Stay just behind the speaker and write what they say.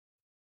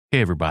Hey,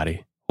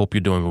 everybody. Hope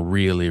you're doing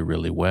really,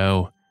 really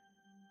well.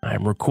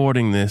 I'm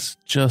recording this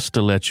just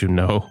to let you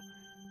know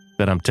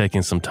that I'm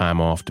taking some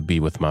time off to be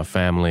with my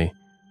family.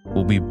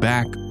 We'll be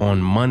back on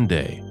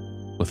Monday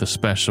with a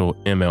special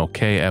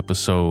MLK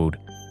episode.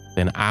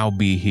 Then I'll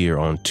be here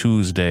on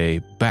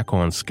Tuesday, back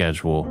on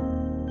schedule.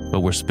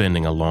 But we're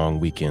spending a long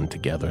weekend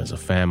together as a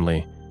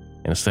family.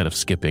 And instead of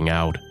skipping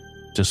out,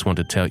 just want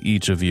to tell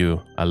each of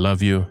you, I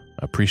love you,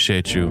 I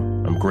appreciate you,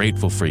 I'm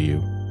grateful for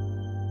you.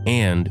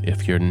 And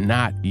if you're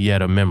not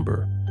yet a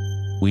member,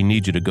 we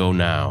need you to go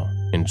now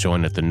and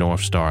join at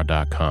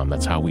thenorthstar.com.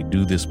 That's how we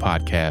do this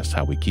podcast,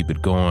 how we keep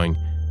it going.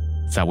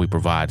 It's how we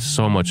provide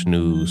so much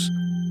news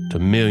to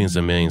millions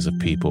and millions of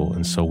people.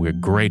 And so we're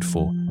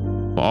grateful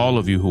for all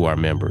of you who are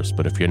members.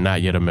 But if you're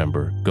not yet a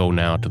member, go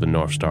now to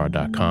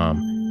thenorthstar.com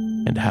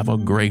and have a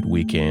great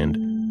weekend.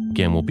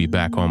 Again, we'll be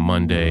back on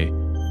Monday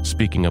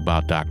speaking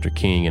about Dr.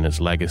 King and his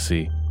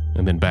legacy,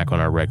 and then back on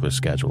our regular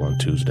schedule on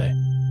Tuesday.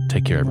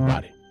 Take care,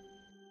 everybody.